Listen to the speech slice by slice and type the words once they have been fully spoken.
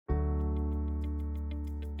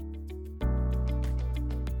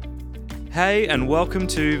Hey, and welcome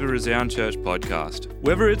to the Resound Church podcast.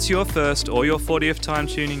 Whether it's your first or your 40th time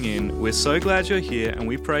tuning in, we're so glad you're here and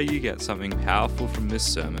we pray you get something powerful from this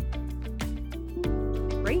sermon.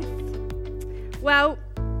 Great. Well,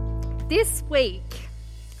 this week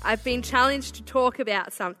I've been challenged to talk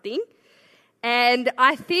about something, and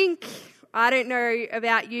I don't know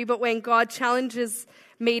about you, but when God challenges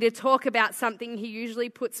me to talk about something, He usually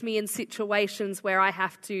puts me in situations where I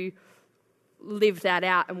have to live that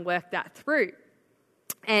out and work that through.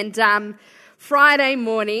 And Friday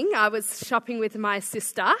morning, I was shopping with my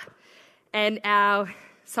sister and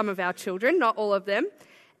some of our children, not all of them,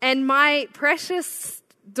 and my precious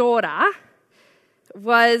daughter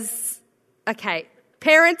was, okay,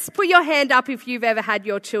 parents, put your hand up if you've ever had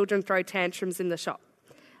your children throw tantrums in the shop.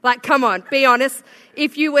 Like, come on, be honest.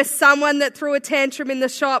 If you were someone that threw a tantrum in the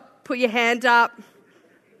shop, put your hand up.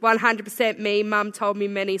 100% me. Mum told me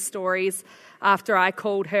many stories after I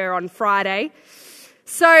called her on Friday.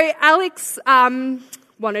 So Alex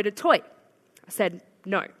wanted a toy. I said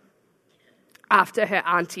no. After her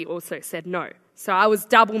auntie also said no. So I was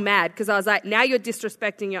double mad because I was like, now you're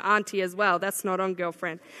disrespecting your auntie as well. That's not on,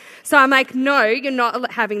 girlfriend. So I'm like, no, you're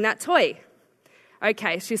not having that toy.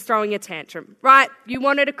 Okay, she's throwing a tantrum. Right, you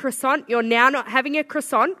wanted a croissant. You're now not having a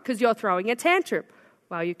croissant because you're throwing a tantrum.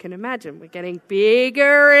 Well, you can imagine we're getting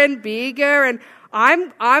bigger and bigger, and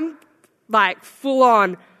I'm like full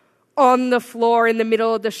on the floor in the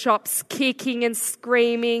middle of the shops, kicking and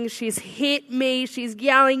screaming. She's hit me. She's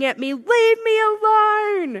yelling at me, leave me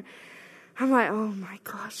alone. I'm like, oh my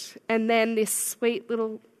gosh. And then this sweet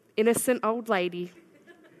little innocent old lady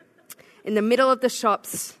in the middle of the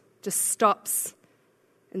shops just stops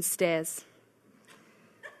and stares.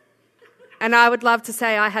 And I would love to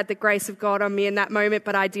say I had the grace of God on me in that moment,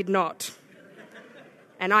 but I did not.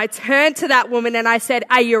 And I turned to that woman and I said,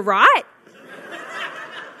 are you right?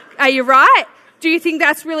 Are you right? Do you think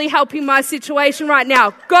that's really helping my situation right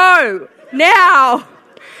now? Go now.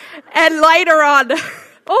 And later on,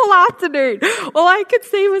 all afternoon, all I could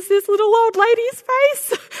see was this little old lady's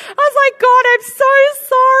face. I was like, God, I'm so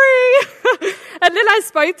sorry. And then I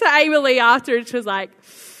spoke to Amy Lee after and she was like,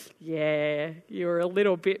 yeah, you were a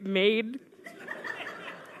little bit mean.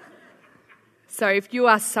 So if you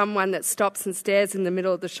are someone that stops and stares in the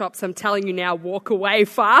middle of the shops, I'm telling you now, walk away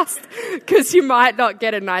fast because you might not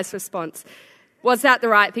get a nice response. Was that the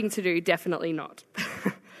right thing to do? Definitely not.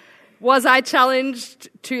 Was I challenged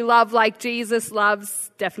to love like Jesus loves?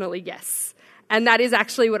 Definitely yes. And that is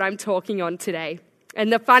actually what I'm talking on today.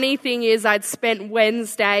 And the funny thing is I'd spent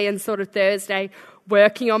Wednesday and sort of Thursday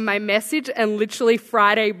working on my message, and literally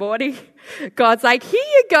Friday morning, God's like, here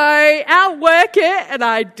you go, outwork it. And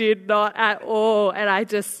I did not at all. And I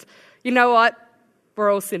just, you know what? We're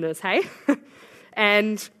all sinners, hey?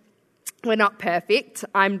 And we're not perfect.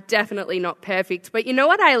 I'm definitely not perfect. But you know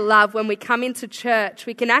what I love? When we come into church,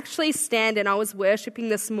 we can actually stand, and I was worshiping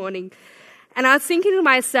this morning, and I was thinking to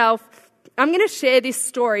myself, I'm going to share this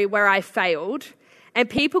story where I failed, and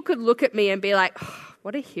people could look at me and be like, oh,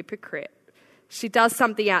 what a hypocrite. She does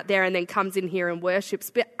something out there and then comes in here and worships.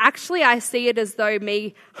 But actually, I see it as though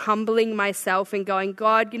me humbling myself and going,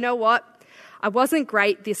 God, you know what? I wasn't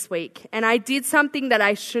great this week, and I did something that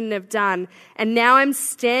I shouldn't have done. And now I'm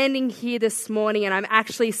standing here this morning and I'm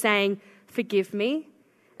actually saying, forgive me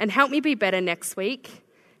and help me be better next week.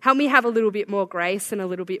 Help me have a little bit more grace and a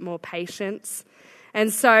little bit more patience.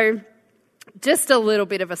 And so just a little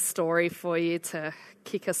bit of a story for you to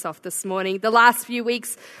kick us off this morning. The last few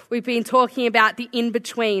weeks, we've been talking about the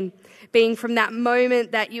in-between, being from that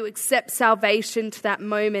moment that you accept salvation to that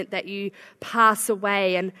moment that you pass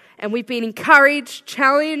away. And we've been encouraged,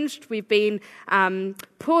 challenged, we've been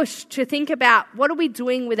pushed to think about what are we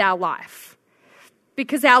doing with our life?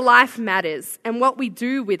 Because our life matters, and what we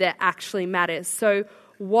do with it actually matters. So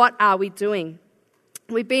what are we doing?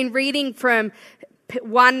 We've been reading from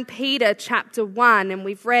 1 Peter chapter 1, and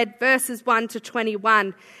we've read verses 1 to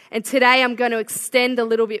 21. And today I'm going to extend a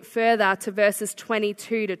little bit further to verses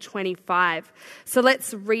 22 to 25. So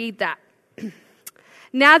let's read that.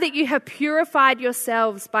 Now that you have purified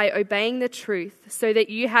yourselves by obeying the truth, so that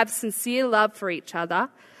you have sincere love for each other,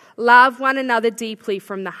 love one another deeply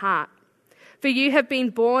from the heart. For you have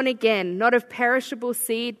been born again, not of perishable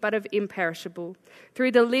seed, but of imperishable,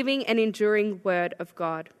 through the living and enduring word of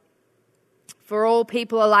God. For all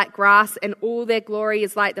people are like grass, and all their glory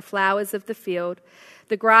is like the flowers of the field.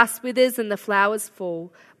 The grass withers and the flowers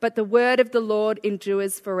fall, but the word of the Lord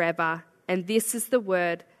endures forever. And this is the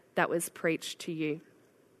word that was preached to you.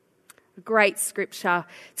 A great scripture.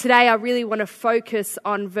 Today I really want to focus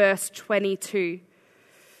on verse 22.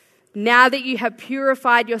 Now that you have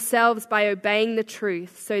purified yourselves by obeying the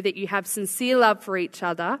truth, so that you have sincere love for each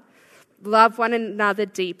other, love one another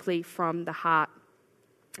deeply from the heart.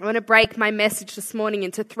 I want to break my message this morning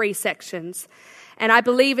into 3 sections. And I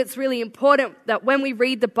believe it's really important that when we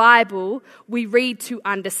read the Bible, we read to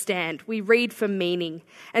understand. We read for meaning.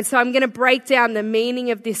 And so I'm going to break down the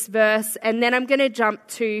meaning of this verse, and then I'm going to jump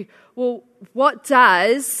to, well, what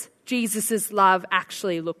does Jesus' love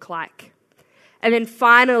actually look like? And then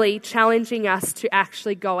finally, challenging us to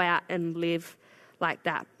actually go out and live like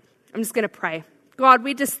that. I'm just going to pray. God,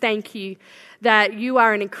 we just thank you that you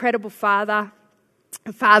are an incredible Father,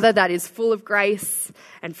 a Father that is full of grace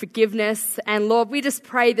and forgiveness. And Lord, we just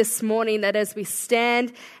pray this morning that as we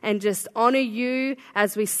stand and just honor you,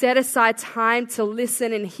 as we set aside time to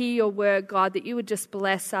listen and hear your word, God, that you would just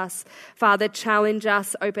bless us. Father, challenge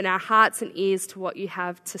us, open our hearts and ears to what you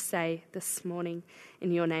have to say this morning.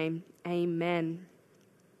 In your name, amen.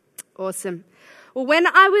 Awesome. Well, when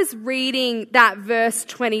I was reading that verse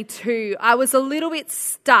 22, I was a little bit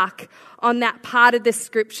stuck on that part of the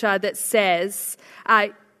scripture that says,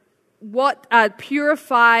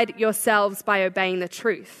 purified yourselves by obeying the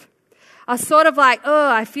truth. I was sort of like,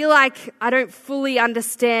 I feel like I don't fully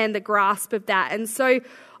understand the grasp of that. And so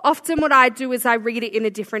often what I do is I read it in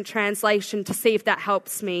a different translation to see if that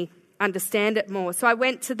helps me understand it more. So I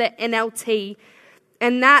went to the NLT,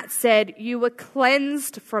 and that said, you were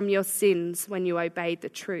cleansed from your sins when you obeyed the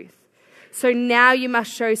truth. So now you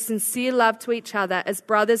must show sincere love to each other as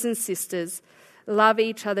brothers and sisters. Love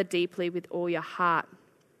each other deeply with all your heart.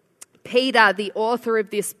 Peter, the author of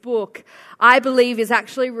this book, I believe is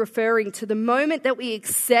actually referring to the moment that we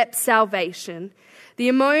accept salvation,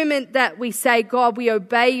 the moment that we say, God, we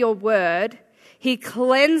obey your word, he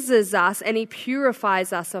cleanses us and he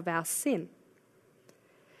purifies us of our sin.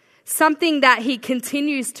 Something that he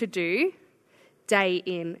continues to do day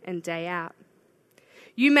in and day out.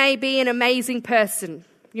 You may be an amazing person.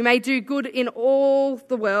 You may do good in all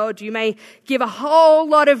the world. You may give a whole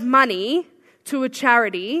lot of money to a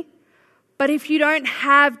charity. But if you don't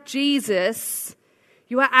have Jesus,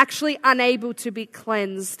 you are actually unable to be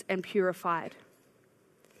cleansed and purified.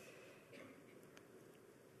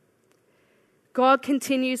 God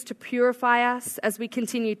continues to purify us as we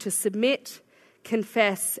continue to submit,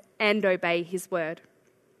 confess, and obey his word.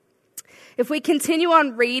 If we continue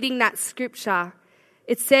on reading that scripture,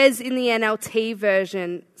 it says in the NLT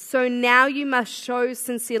version, so now you must show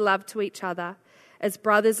sincere love to each other as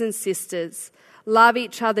brothers and sisters. Love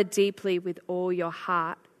each other deeply with all your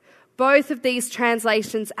heart. Both of these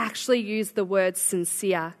translations actually use the word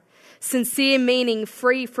sincere. Sincere meaning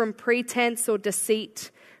free from pretense or deceit,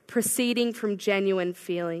 proceeding from genuine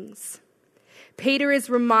feelings. Peter is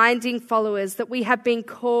reminding followers that we have been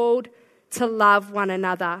called to love one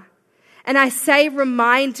another. And I say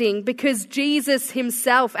reminding because Jesus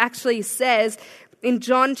himself actually says in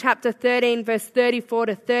John chapter 13, verse 34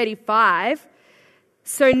 to 35,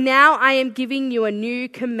 so now I am giving you a new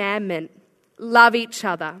commandment. Love each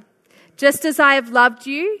other. Just as I have loved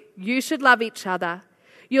you, you should love each other.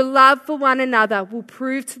 Your love for one another will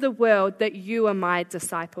prove to the world that you are my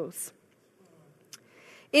disciples.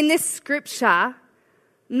 In this scripture,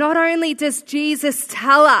 not only does Jesus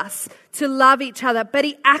tell us to love each other, but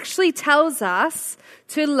he actually tells us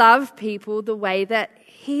to love people the way that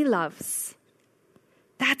he loves.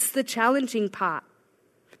 That's the challenging part.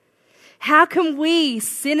 How can we,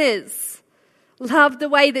 sinners, love the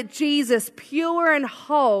way that Jesus, pure and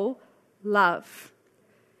whole, love?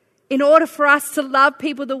 In order for us to love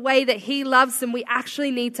people the way that he loves them, we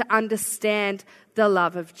actually need to understand the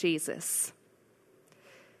love of Jesus.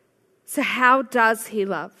 So how does he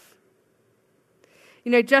love?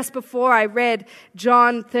 You know, just before I read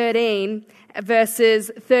John 13,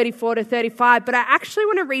 verses 34 to 35, but I actually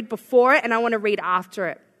want to read before it and I want to read after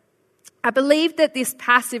it. I believe that this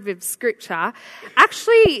passage of scripture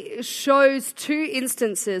actually shows 2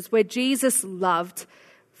 instances where Jesus loved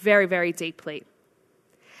very, very deeply.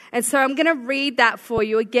 And so I'm going to read that for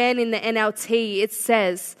you again in the NLT. It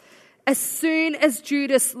says, as soon as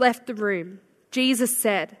Judas left the room, Jesus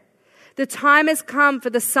said, the time has come for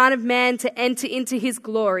the Son of Man to enter into his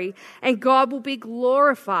glory, and God will be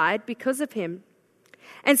glorified because of him.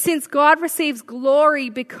 And since God receives glory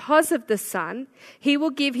because of the Son, he will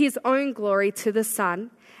give his own glory to the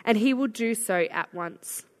Son, and he will do so at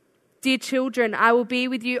once. Dear children, I will be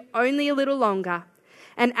with you only a little longer.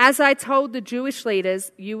 And as I told the Jewish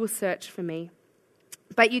leaders, you will search for me.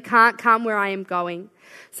 But you can't come where I am going.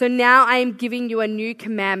 So now I am giving you a new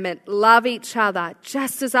commandment. Love each other.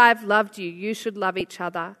 Just as I have loved you, you should love each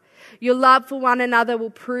other. Your love for one another will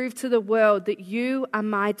prove to the world that you are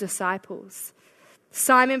my disciples.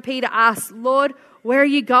 Simon Peter asked, "Lord, where are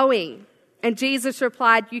you going?" And Jesus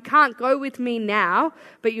replied, "You can't go with me now,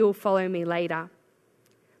 but you'll follow me later."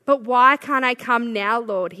 "But why can't I come now,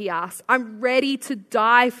 Lord?" he asked. "I'm ready to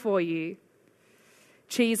die for you."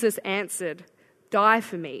 Jesus answered, "Die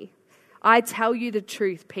for me. I tell you the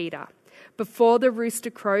truth, Peter. Before the rooster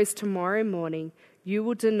crows tomorrow morning, you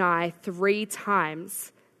will deny 3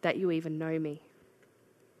 times that you even know me."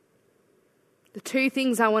 The 2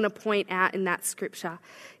 things I want to point out in that scripture,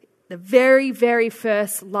 the very, very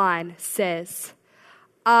first line says,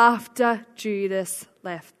 after Judas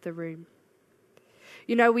left the room.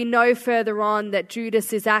 You know, we know further on that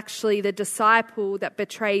Judas is actually the disciple that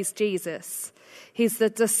betrays Jesus. He's the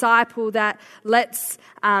disciple that lets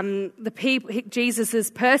the people, Jesus'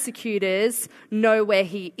 persecutors, know where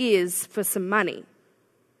he is for some money.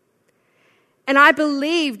 And I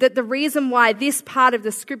believe that the reason why this part of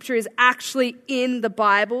the scripture is actually in the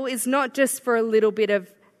Bible is not just for a little bit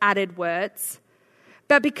of added words,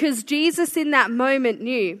 but because Jesus in that moment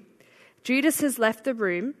knew Judas has left the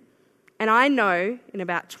room, and I know in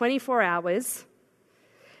about 24 hours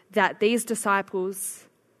that these disciples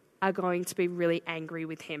are going to be really angry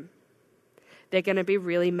with him. They're going to be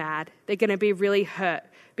really mad. They're going to be really hurt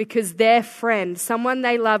because their friend, someone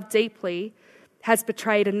they love deeply, has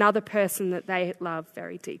betrayed another person that they love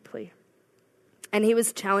very deeply. And he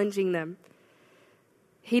was challenging them.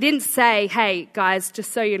 He didn't say, "Hey, guys,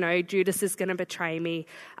 just so you know, Judas is going to betray me.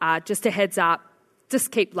 Just a heads up,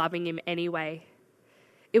 just keep loving him anyway."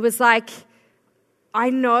 It was like, I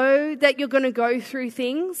know that you're going to go through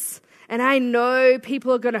things, and I know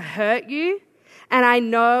people are going to hurt you, and I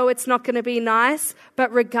know it's not going to be nice,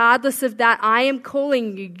 but regardless of that, I am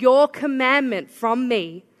calling you. Your commandment from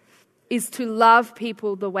me is to love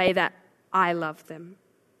people the way that I love them.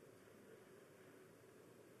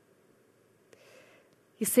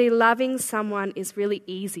 You see, loving someone is really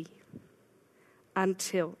easy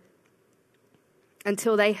until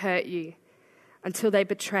they hurt you, until they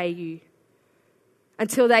betray you,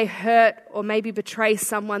 until they hurt or maybe betray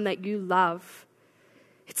someone that you love.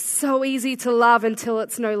 It's so easy to love until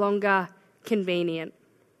it's no longer convenient,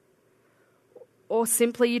 or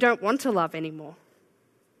simply you don't want to love anymore.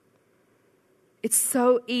 It's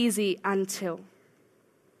so easy until.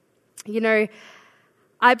 You know,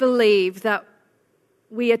 I believe that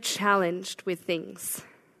we are challenged with things.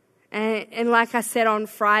 And like I said on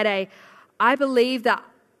Friday, I believe that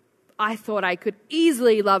I thought I could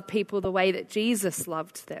easily love people the way that Jesus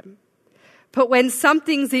loved them. But when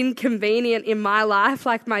something's inconvenient in my life,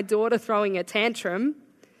 like my daughter throwing a tantrum,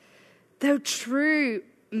 the true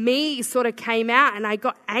me sort of came out and I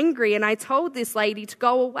got angry and I told this lady to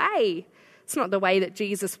go away. It's not the way that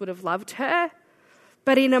Jesus would have loved her.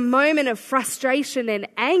 But in a moment of frustration and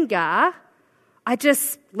anger, I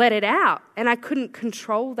just let it out and I couldn't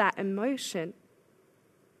control that emotion.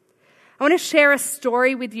 I want to share a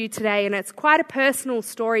story with you today, and it's quite a personal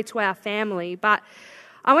story to our family, but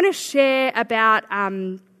I want to share about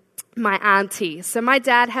my auntie. So my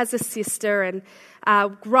dad has a sister, and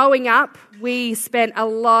growing up, we spent a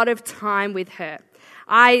lot of time with her.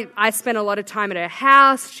 I spent a lot of time at her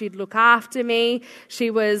house. She'd look after me.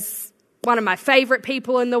 She was one of my favorite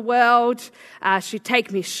people in the world. She'd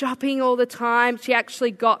take me shopping all the time. She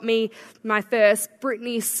actually got me my first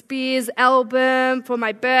Britney Spears album for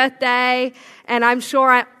my birthday. And I'm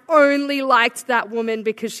sure I only liked that woman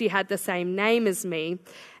because she had the same name as me.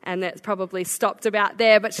 And that's probably stopped about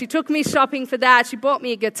there. But she took me shopping for that. She bought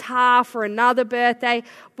me a guitar for another birthday.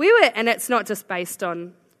 And it's not just based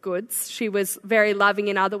on goods. She was very loving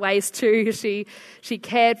in other ways too. She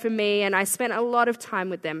cared for me, and I spent a lot of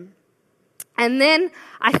time with them. And then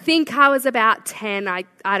I think I was about 10. I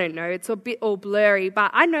don't know. It's a bit all blurry,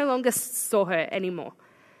 but I no longer saw her anymore.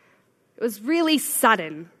 It was really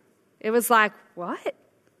sudden. It was like, what?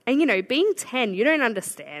 And, you know, being 10, you don't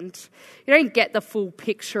understand. You don't get the full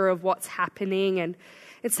picture of what's happening. And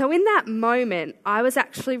so in that moment, I was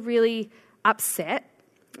actually really upset.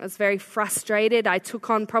 I was very frustrated. I took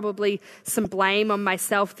on probably some blame on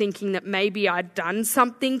myself, thinking that maybe I'd done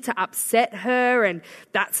something to upset her, and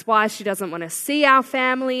that's why she doesn't want to see our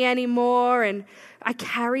family anymore. And I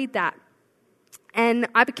carried that. And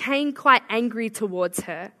I became quite angry towards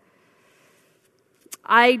her.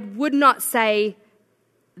 I would not say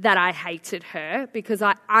that I hated her, because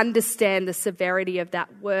I understand the severity of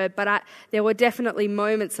that word, but there were definitely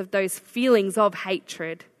moments of those feelings of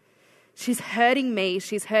hatred. She's hurting me,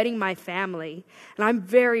 she's hurting my family, and I'm a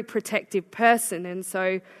very protective person, and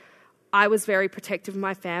so I was very protective of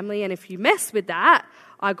my family, and if you mess with that,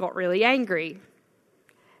 I got really angry.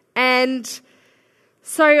 And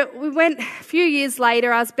so we went a few years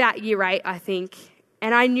later. I was about year 8, I think,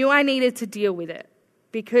 And I knew I needed to deal with it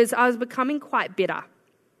because I was becoming quite bitter.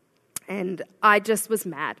 And I just was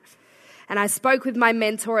mad. And I spoke with my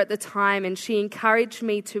mentor at the time, and she encouraged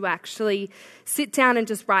me to actually sit down and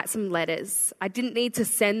just write some letters. I didn't need to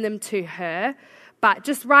send them to her, but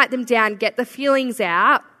just write them down, get the feelings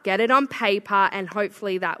out, get it on paper, and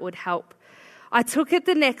hopefully that would help. I took it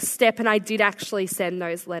the next step, and I did actually send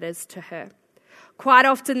those letters to her. Quite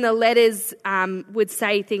often the letters would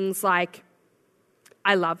say things like,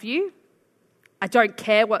 I love you. I don't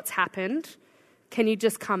care what's happened. Can you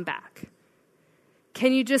just come back?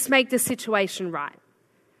 Can you just make the situation right?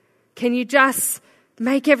 Can you just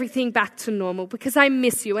make everything back to normal? Because I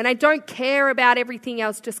miss you and I don't care about everything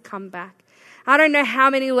else. Just come back. I don't know how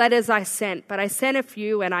many letters I sent, but I sent a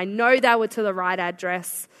few and I know they were to the right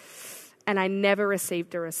address, and I never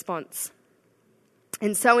received a response.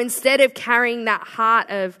 And so instead of carrying that heart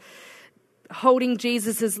of holding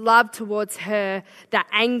Jesus' love towards her, that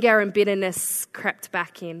anger and bitterness crept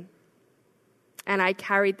back in. And I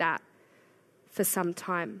carried that for some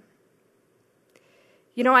time.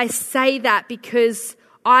 You know, I say that because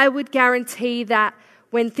I would guarantee that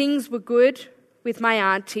when things were good with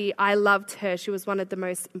my auntie, I loved her. She was one of the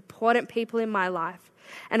most important people in my life.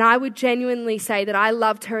 And I would genuinely say that I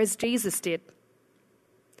loved her as Jesus did.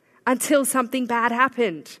 Until something bad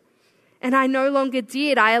happened. And I no longer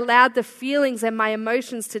did. I allowed the feelings and my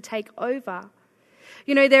emotions to take over.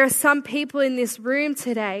 You know, there are some people in this room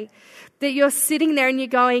today that you're sitting there and you're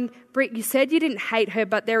going, Britt, you said you didn't hate her,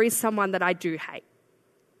 but there is someone that I do hate.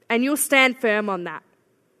 And you'll stand firm on that.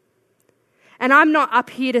 And I'm not up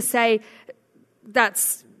here to say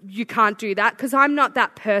you can't do that, because I'm not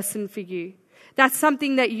that person for you. That's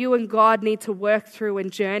something that you and God need to work through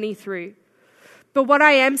and journey through. But what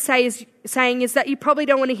I am saying is that you probably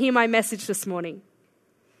don't want to hear my message this morning,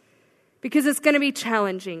 because it's going to be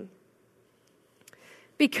challenging.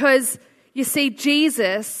 Because, you see,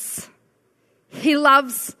 Jesus, he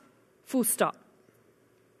loves full stop.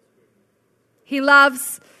 He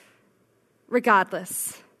loves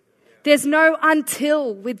regardless. There's no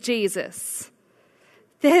until with Jesus.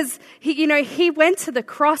 He went to the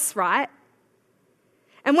cross, right?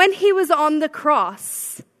 And when he was on the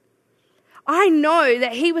cross, I know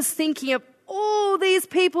that he was thinking of all these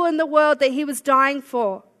people in the world that he was dying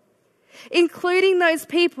for, including those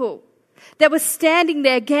people that were standing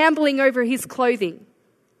there gambling over his clothing,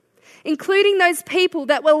 including those people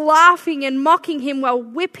that were laughing and mocking him while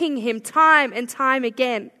whipping him time and time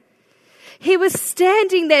again. He was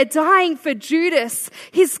standing there dying for Judas,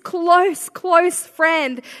 his close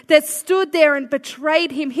friend that stood there and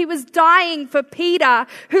betrayed him. He was dying for Peter,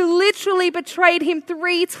 who literally betrayed him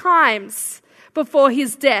 3 times before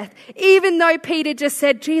his death, even though Peter just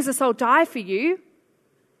said, Jesus, I'll die for you.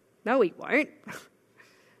 No, he won't.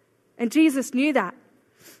 And Jesus knew that.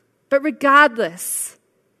 But regardless,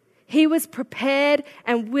 he was prepared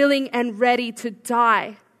and willing and ready to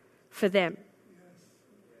die for them.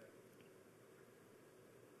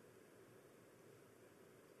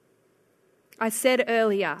 I said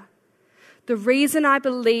earlier, the reason I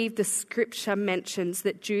believe the scripture mentions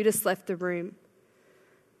that Judas left the room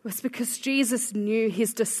was because Jesus knew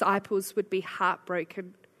his disciples would be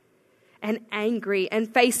heartbroken and angry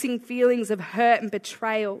and facing feelings of hurt and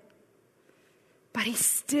betrayal. But he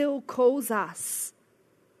still calls us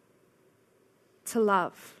to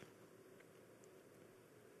love.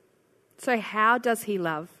 So how does he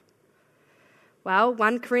love? Well,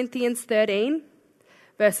 1 Corinthians 13,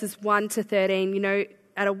 verses 1 to 13. You know,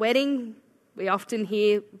 at a wedding, we often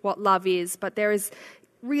hear what love is, but there is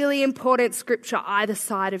really important scripture either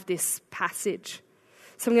side of this passage.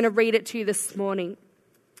 So I'm going to read it to you this morning.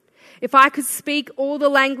 If I could speak all the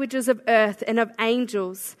languages of earth and of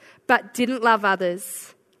angels, but didn't love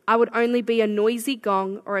others, I would only be a noisy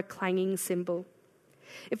gong or a clanging cymbal.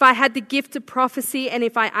 If I had the gift of prophecy and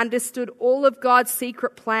if I understood all of God's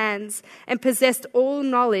secret plans and possessed all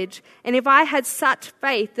knowledge, and if I had such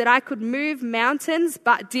faith that I could move mountains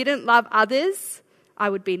but didn't love others, I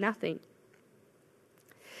would be nothing.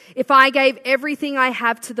 If I gave everything I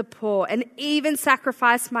have to the poor and even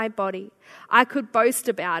sacrificed my body, I could boast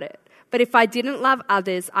about it. But if I didn't love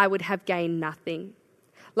others, I would have gained nothing.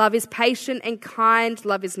 Love is patient and kind.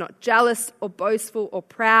 Love is not jealous or boastful or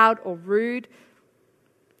proud or rude.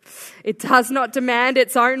 It does not demand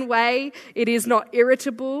its own way. It is not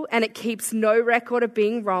irritable, and it keeps no record of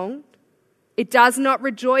being wrong. It does not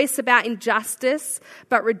rejoice about injustice,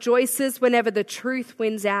 but rejoices whenever the truth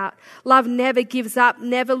wins out. Love never gives up,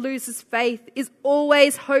 never loses faith, is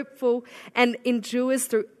always hopeful, and endures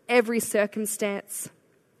through every circumstance.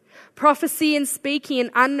 Prophecy and speaking in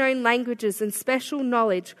unknown languages and special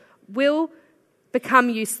knowledge will become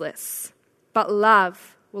useless, but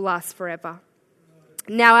love will last forever.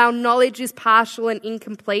 Now our knowledge is partial and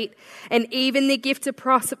incomplete, and even the gift of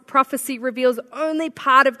prophecy reveals only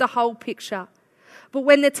part of the whole picture. But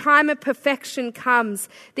when the time of perfection comes,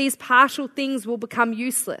 these partial things will become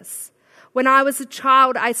useless. When I was a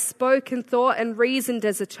child, I spoke and thought and reasoned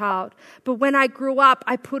as a child. But when I grew up,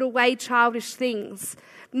 I put away childish things.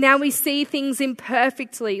 Now we see things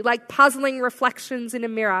imperfectly, like puzzling reflections in a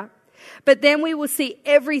mirror. But then we will see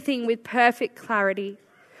everything with perfect clarity.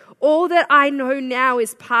 All that I know now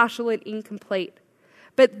is partial and incomplete.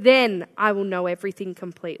 But then I will know everything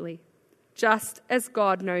completely, just as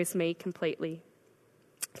God knows me completely.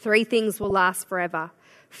 3 things will last forever: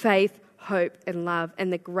 faith, hope, and love.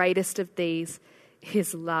 And the greatest of these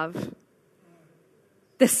is love.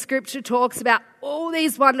 The scripture talks about all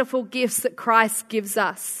these wonderful gifts that Christ gives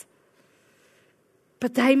us.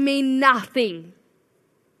 But they mean nothing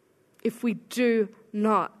if we do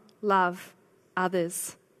not love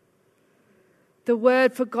others. The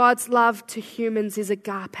word for God's love to humans is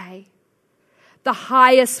agape, the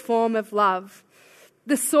highest form of love,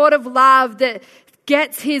 the sort of love that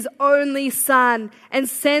gets his only son and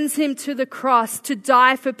sends him to the cross to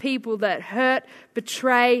die for people that hurt,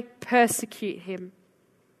 betray, persecute him.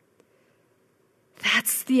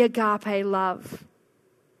 That's the agape love.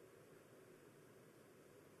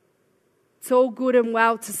 It's all good and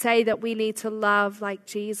well to say that we need to love like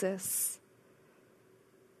Jesus.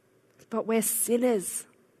 But we're sinners.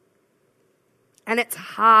 And it's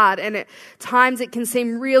hard, and at times it can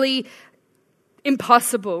seem really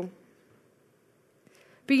impossible.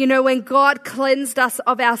 But you know, when God cleansed us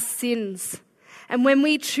of our sins, and when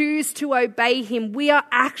we choose to obey him, we are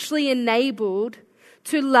actually enabled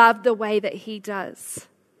to love the way that he does.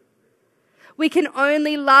 We can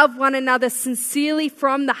only love one another sincerely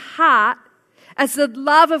from the heart as the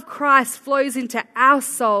love of Christ flows into our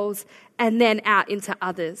souls and then out into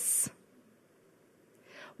others.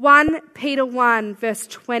 1 Peter 1 verse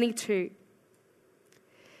 22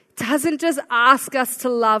 doesn't just ask us to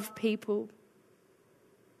love people,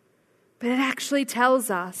 but it actually tells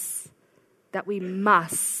us that we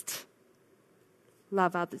must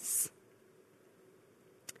love others.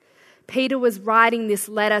 Peter was writing this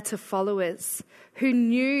letter to followers who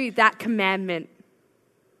knew that commandment.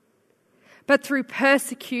 But through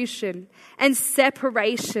persecution and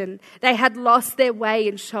separation, they had lost their way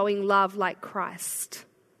in showing love like Christ.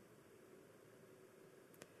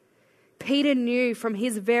 Peter knew from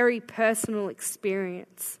his very personal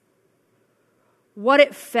experience what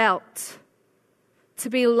it felt to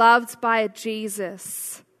be loved by a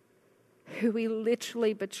Jesus who he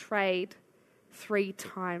literally betrayed 3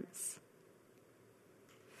 times.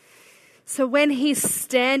 So when he's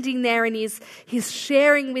standing there and he's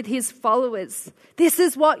sharing with his followers, this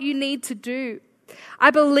is what you need to do.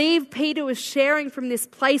 I believe Peter was sharing from this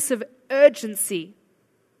place of urgency.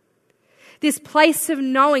 This place of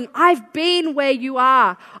knowing, I've been where you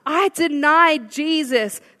are. I denied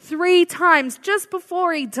Jesus 3 times just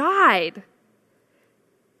before he died.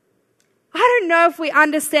 I don't know if we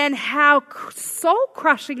understand how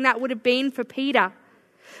soul-crushing that would have been for Peter.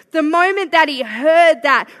 The moment that he heard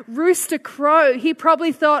that rooster crow, he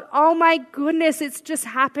probably thought, oh my goodness, it's just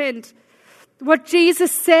happened. What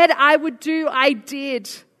Jesus said I would do, I did.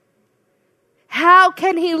 How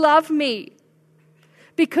can he love me?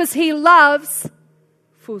 Because he loves,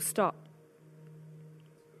 full stop.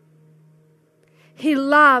 He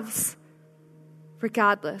loves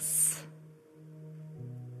regardless.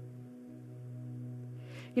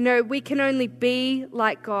 You know, we can only be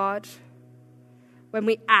like God when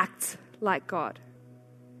we act like God.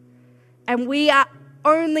 And we are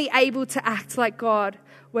only able to act like God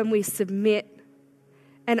when we submit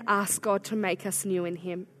and ask God to make us new in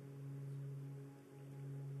him.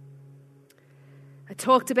 I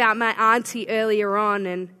talked about my auntie earlier on,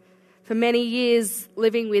 and for many years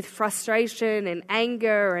living with frustration and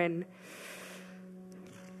anger and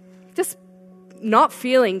just not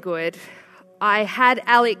feeling good. I had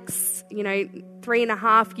Alex,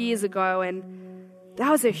 3.5 years ago, and that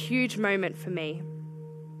was a huge moment for me.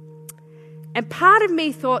 And part of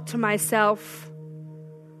me thought to myself,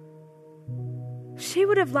 she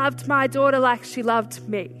would have loved my daughter like she loved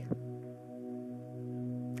me.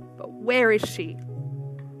 But where is she?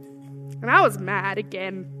 And I was mad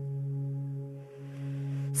again.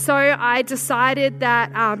 So I decided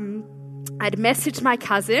that I'd message my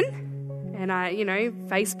cousin, and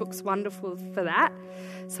Facebook's wonderful for that.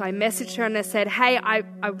 So I messaged her and I said, hey,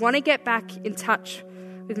 I want to get back in touch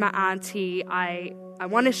with my auntie. I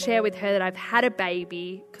want to share with her that I've had a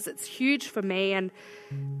baby because it's huge for me, and,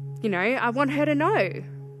 I want her to know.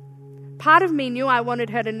 part of me knew I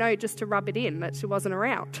wanted her to know just to rub it in that she wasn't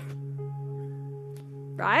around.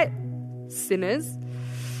 Right? Sinners.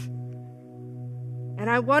 And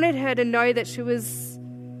I wanted her to know that she was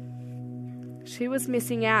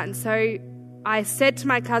missing out. And so I said to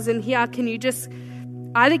my cousin, here, can you just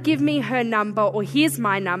either give me her number or here's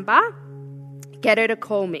my number, get her to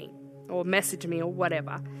call me or message me or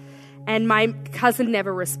whatever. And my cousin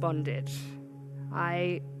never responded.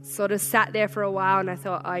 I sort of sat there for a while and I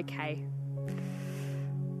thought, okay,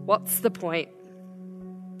 what's the point?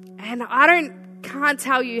 And can't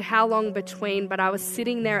tell you how long between, but I was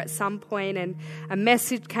sitting there at some point and a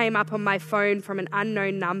message came up on my phone from an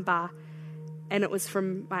unknown number, and it was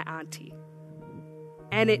from my auntie.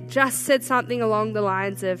 And it just said something along the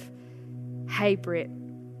lines of, hey Britt,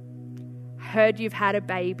 heard you've had a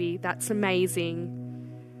baby, that's amazing.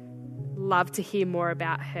 Love to hear more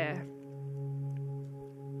about her.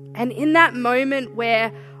 And in that moment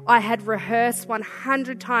where I had rehearsed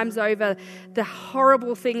 100 times over the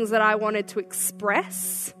horrible things that I wanted to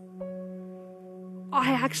express,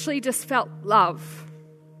 I actually just felt love.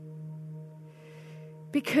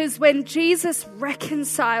 Because when Jesus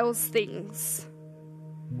reconciles things,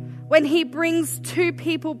 when he brings two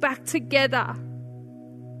people back together,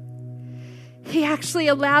 he actually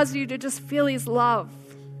allows you to just feel his love.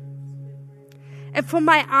 And for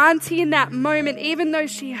my auntie in that moment, even though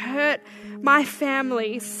she hurt my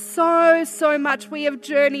family so much, we have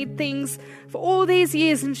journeyed things for all these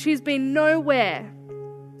years and she's been nowhere.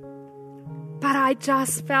 But I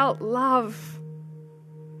just felt love.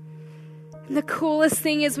 And the coolest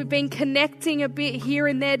thing is we've been connecting a bit here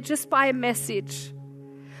and there just by a message.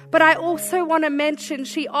 But I also want to mention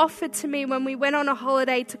she offered to me when we went on a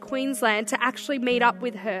holiday to Queensland to actually meet up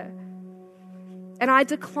with her. And I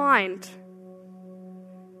declined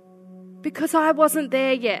because I wasn't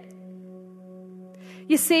there yet.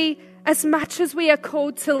 You see, as much as we are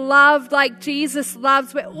called to love like Jesus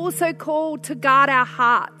loves, we're also called to guard our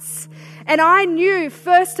hearts. And I knew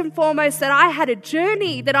first and foremost that I had a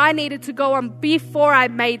journey that I needed to go on before I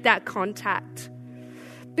made that contact.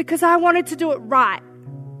 Because I wanted to do it right.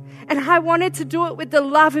 And I wanted to do it with the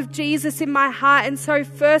love of Jesus in my heart. And so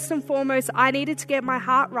first and foremost, I needed to get my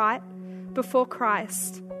heart right before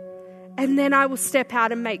Christ. And then I will step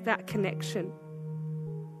out and make that connection.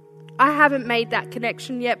 I haven't made that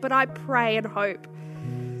connection yet, but I pray and hope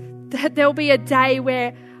that there'll be a day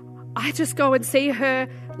where I just go and see her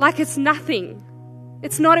like it's nothing.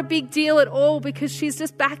 It's not a big deal at all because she's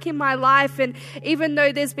just back in my life. And even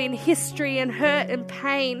though there's been history and hurt and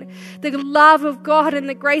pain, the love of God and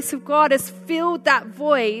the grace of God has filled that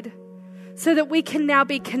void so that we can now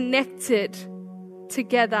be connected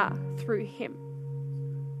together through him.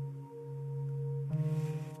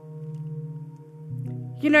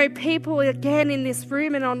 You know, people again in this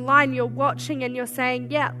room and online, you're watching and you're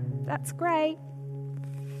saying, yeah, that's great.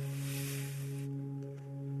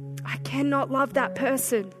 I cannot love that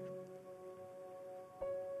person.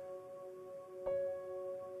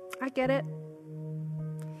 I get it.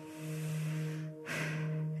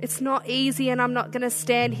 It's not easy, and I'm not going to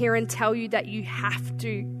stand here and tell you that you have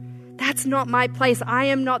to. That's not my place. I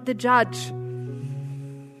am not the judge.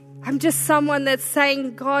 I'm just someone that's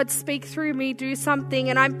saying, God, speak through me, do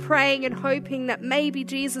something. And I'm praying and hoping that maybe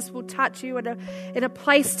Jesus will touch you in a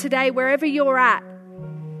place today, wherever you're at.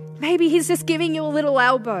 Maybe he's just giving you a little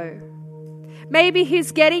elbow. Maybe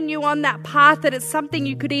he's getting you on that path that it's something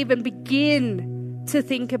you could even begin to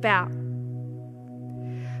think about.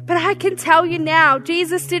 But I can tell you now,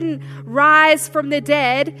 Jesus didn't rise from the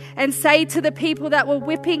dead and say to the people that were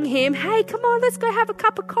whipping him, hey, come on, let's go have a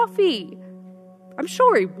cup of coffee. I'm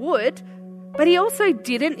sure he would, but he also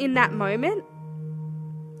didn't in that moment.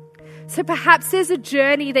 So perhaps there's a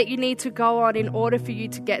journey that you need to go on in order for you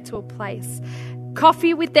to get to a place.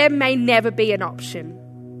 Coffee with them may never be an option.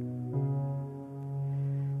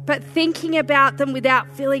 But thinking about them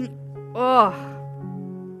without feeling,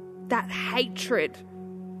 that hatred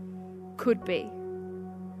could be.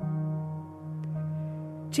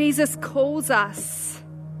 Jesus calls us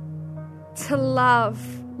to love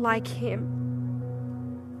like him.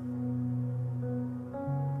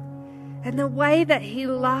 And the way that he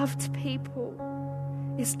loved people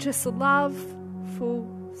is just love, full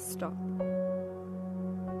stop.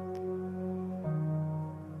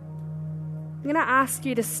 I'm going to ask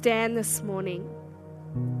you to stand this morning.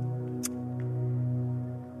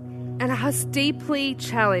 And I was deeply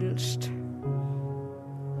challenged.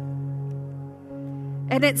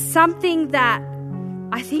 And it's something that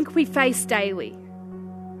I think we face daily,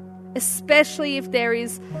 especially if there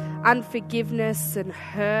is unforgiveness and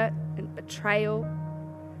hurt and betrayal.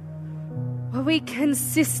 where we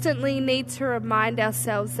consistently need to remind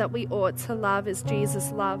ourselves that we ought to love as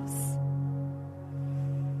Jesus loves.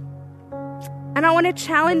 And I want to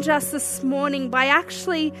challenge us this morning by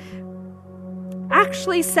actually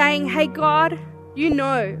saying, hey God, you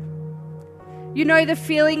know the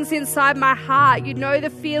feelings inside my heart. You know the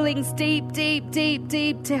feelings deep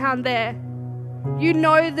down there. You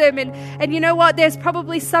know them. And you know what? There's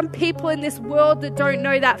probably some people in this world that don't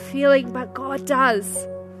know that feeling, but God does.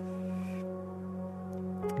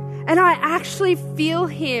 And I actually feel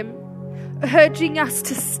Him urging us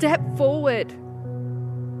to step forward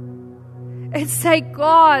and say,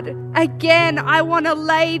 God, again, I want to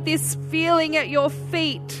lay this feeling at your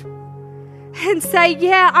feet and say,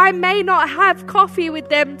 yeah, I may not have coffee with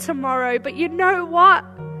them tomorrow, but you know what?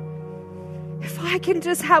 If I can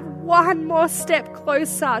just have one more step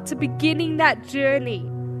closer to beginning that journey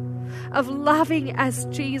of loving as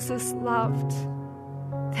Jesus loved,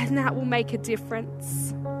 then that will make a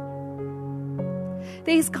difference.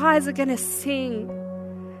 These guys are going to sing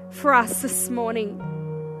for us this morning.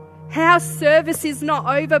 And our service is not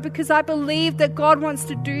over because I believe that God wants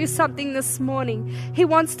to do something this morning. He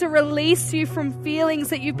wants to release you from feelings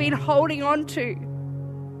that you've been holding on to.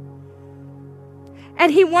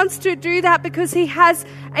 And He wants to do that because He has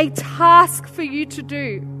a task for you to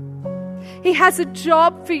do. He has a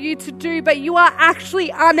job for you to do, but you are actually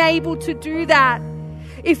unable to do that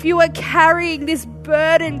if you are carrying this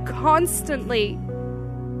burden constantly.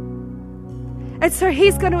 And so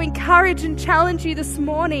He's going to encourage and challenge you this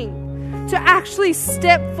morning to actually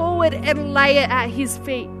step forward and lay it at His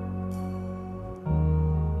feet.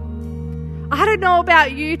 I don't know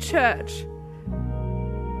about you, church,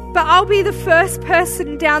 but I'll be the first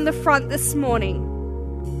person down the front this morning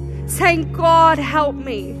saying, God, help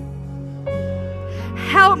me.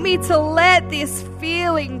 Help me to let this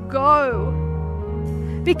feeling go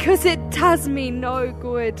because it does me no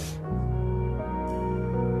good.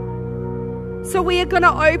 So we are going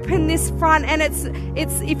to open this front, and it's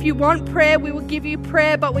if you want prayer, we will give you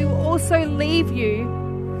prayer, but we will also leave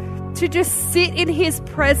you to just sit in His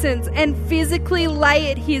presence and physically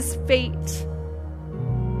lay at His feet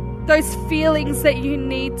those feelings that you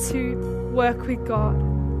need to work with God.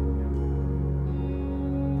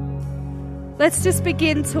 Let's just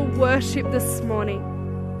begin to worship this morning.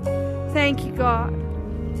 Thank you, God.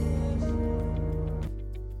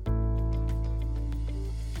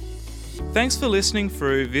 Thanks for listening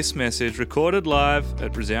through this message recorded live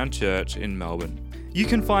at Resound Church in Melbourne. You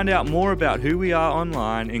can find out more about who we are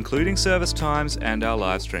online, including service times and our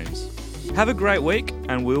live streams. Have a great week,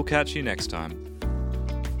 and we'll catch you next time.